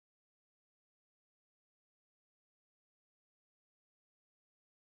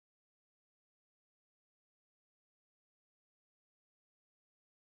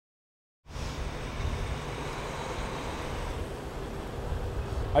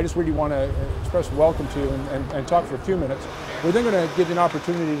I just really want to express welcome to you and talk for a few minutes. We're then going to give you an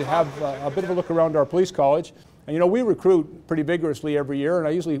opportunity to have a bit of a look around our police college. And you know, we recruit pretty vigorously every year, and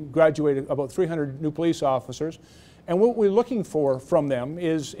I usually graduate about 300 new police officers. And what we're looking for from them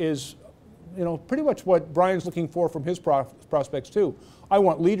is you know, pretty much what Brian's looking for from his prospects too. I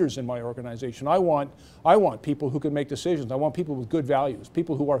want leaders in my organization. I want people who can make decisions. I want people with good values,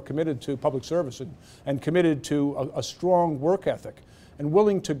 people who are committed to public service and committed to a strong work ethic and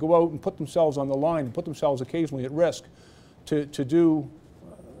willing to go out and put themselves on the line and put themselves occasionally at risk to do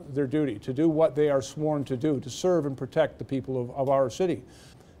their duty, to do what they are sworn to do, to serve and protect the people of our city.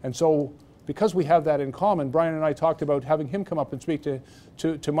 And so, because we have that in common, Brian and I talked about having him come up and speak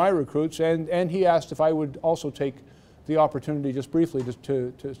to my recruits, and he asked if I would also take the opportunity just briefly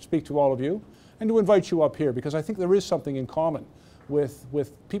to speak to all of you and to invite you up here, because I think there is something in common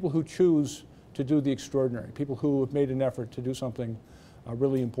with people who choose to do the extraordinary, people who have made an effort to do something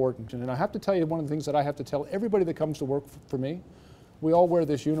really important. And I have to tell you, one of the things that I have to tell everybody that comes to work for me, we all wear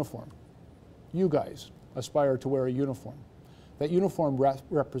this uniform. You guys aspire to wear a uniform. That uniform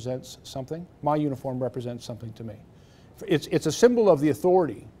represents something. My uniform represents something to me. It's a symbol of the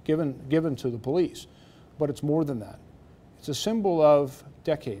authority given to the police, but it's more than that. It's a symbol of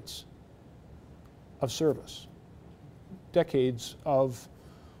decades of service, decades of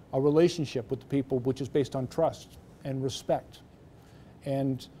a relationship with the people which is based on trust and respect.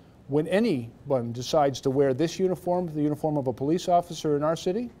 And when anyone decides to wear this uniform, the uniform of a police officer in our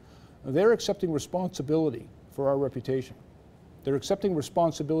city, they're accepting responsibility for our reputation. They're accepting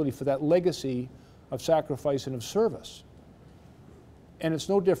responsibility for that legacy of sacrifice and of service. And it's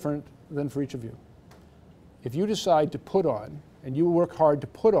no different than for each of you. If you decide to put on, and you work hard to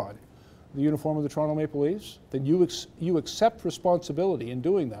put on, the uniform of the Toronto Maple Leafs, then you accept responsibility in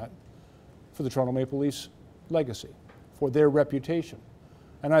doing that for the Toronto Maple Leafs legacy, for their reputation.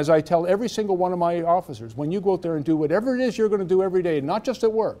 And as I tell every single one of my officers, when you go out there and do whatever it is you're going to do every day, not just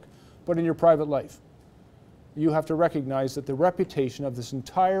at work, but in your private life, you have to recognize that the reputation of this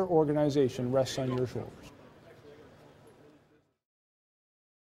entire organization rests on your shoulders.